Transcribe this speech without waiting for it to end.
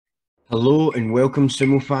Hello and welcome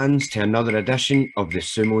Sumo fans to another edition of the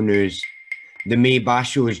Sumo News. The May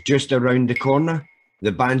Basho is just around the corner.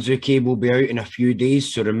 The Banzuke will be out in a few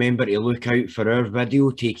days, so remember to look out for our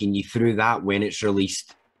video taking you through that when it's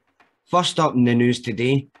released. First up in the news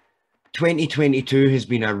today, 2022 has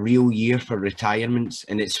been a real year for retirements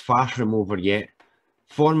and it's far from over yet.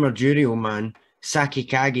 Former Juryo man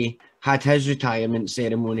Sakigaki had his retirement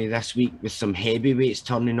ceremony this week with some heavyweights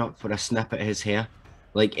turning up for a snip at his hair,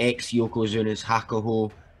 like ex-Yokozuna's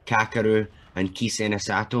Hakuho, Kakaru and Kisena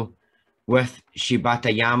Sato, with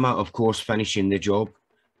Shibatayama of course finishing the job.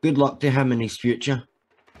 Good luck to him in his future.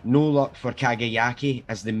 No luck for Kagayaki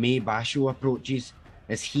as the May Basho approaches,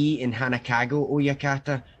 as he and Hanakago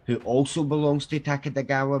Oyakata, who also belongs to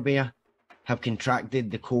Takadagawa Bear, have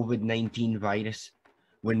contracted the COVID-19 virus.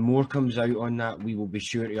 When more comes out on that, we will be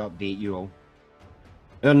sure to update you all.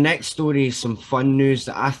 Our next story is some fun news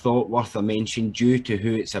that I thought worth a mention due to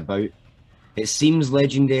who it's about. It seems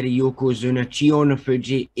legendary Yokozuna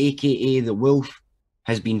Chiyonofuji, aka the Wolf,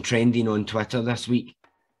 has been trending on Twitter this week.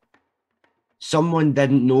 Someone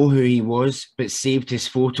didn't know who he was, but saved his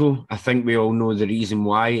photo. I think we all know the reason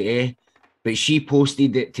why, eh? But she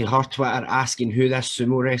posted it to her Twitter asking who this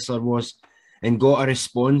sumo wrestler was, and got a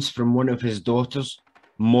response from one of his daughters,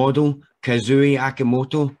 model Kazui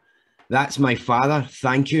Akimoto. "That's my father,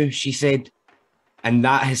 thank you," she said. And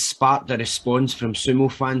that has sparked a response from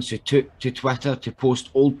sumo fans who took to Twitter to post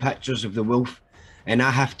old pictures of the Wolf. And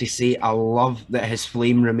I have to say, I love that his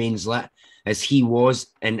flame remains lit, as he was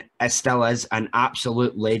and still is an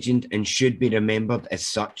absolute legend and should be remembered as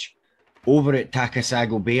such. Over at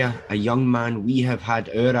Takasago Bear, a young man we have had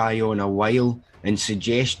our eye on a while and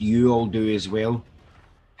suggest you all do as well.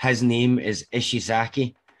 His name is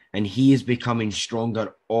Ishizaki, and he is becoming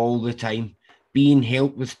stronger all the time, being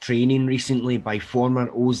helped with training recently by former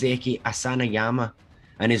Ozeki Asanayama,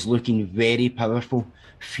 and is looking very powerful,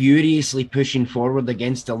 furiously pushing forward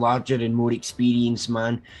against a larger and more experienced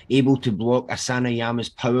man, able to block Asanayama's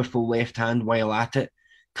powerful left hand while at it,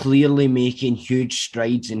 clearly making huge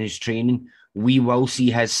strides in his training. We will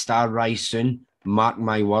see his star rise soon, mark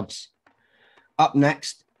my words. Up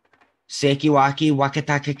next, Sekiwaki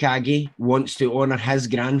Wakatakakage wants to honour his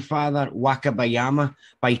grandfather Wakabayama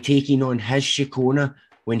by taking on his Shikona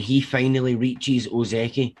when he finally reaches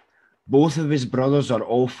Ozeki. Both of his brothers are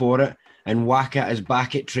all for it, and Waka is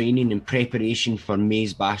back at training in preparation for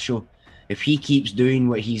May's Basho. If he keeps doing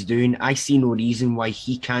what he's doing, I see no reason why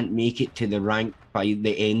he can't make it to the rank by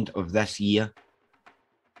the end of this year.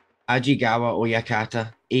 Ajigawa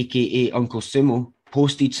Oyakata, aka Uncle Sumo,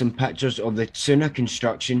 posted some pictures of the tsuna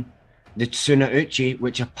construction, the tsuna uchi,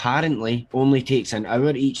 which apparently only takes an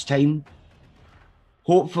hour each time.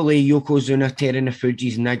 Hopefully Yokozuna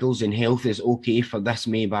Terunofuji's niggles and health is okay for this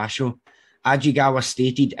May Basho. Ajigawa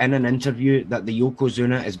stated in an interview that the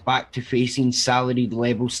Yokozuna is back to facing salaried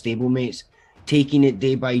level stablemates, taking it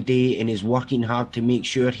day by day, and is working hard to make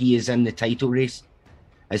sure he is in the title race,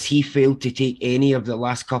 as he failed to take any of the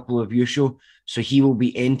last couple of Yusho, so he will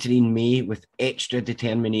be entering May with extra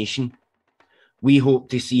determination. We hope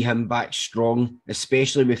to see him back strong,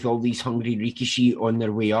 especially with all these hungry Rikishi on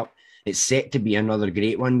their way up. It's set to be another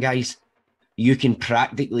great one, guys. You can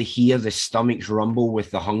practically hear the stomachs rumble with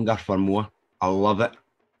the hunger for more. I love it.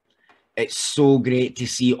 It's so great to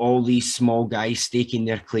see all these small guys staking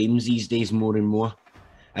their claims these days more and more.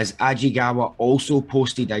 As Ajigawa also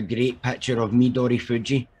posted a great picture of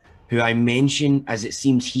Midorifuji, who I mention as it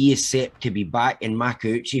seems he is set to be back in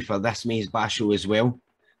Makuuchi for this May's Basho as well.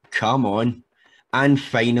 Come on. And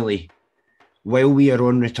finally, while we are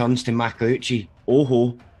on returns to Makuuchi,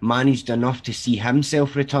 Oho managed enough to see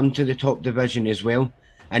himself return to the top division as well,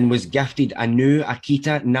 and was gifted a new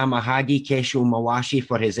Akita Namahagi Kesho Mawashi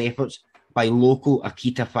for his efforts by local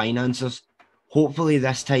Akita financiers. Hopefully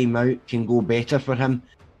this time out can go better for him,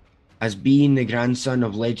 as being the grandson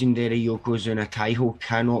of legendary Yokozuna Taiho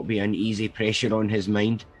cannot be an easy pressure on his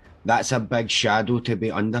mind. That's a big shadow to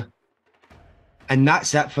be under. And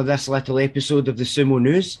that's it for this little episode of the Sumo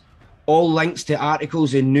News. All links to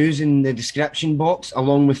articles and news in the description box,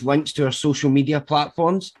 along with links to our social media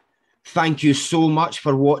platforms. Thank you so much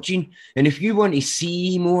for watching. And if you want to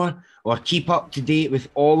see more or keep up to date with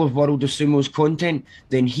all of World of Sumo's content,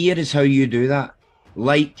 then here is how you do that.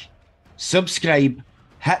 Like, subscribe,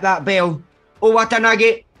 hit that bell. O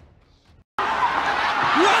Watanage!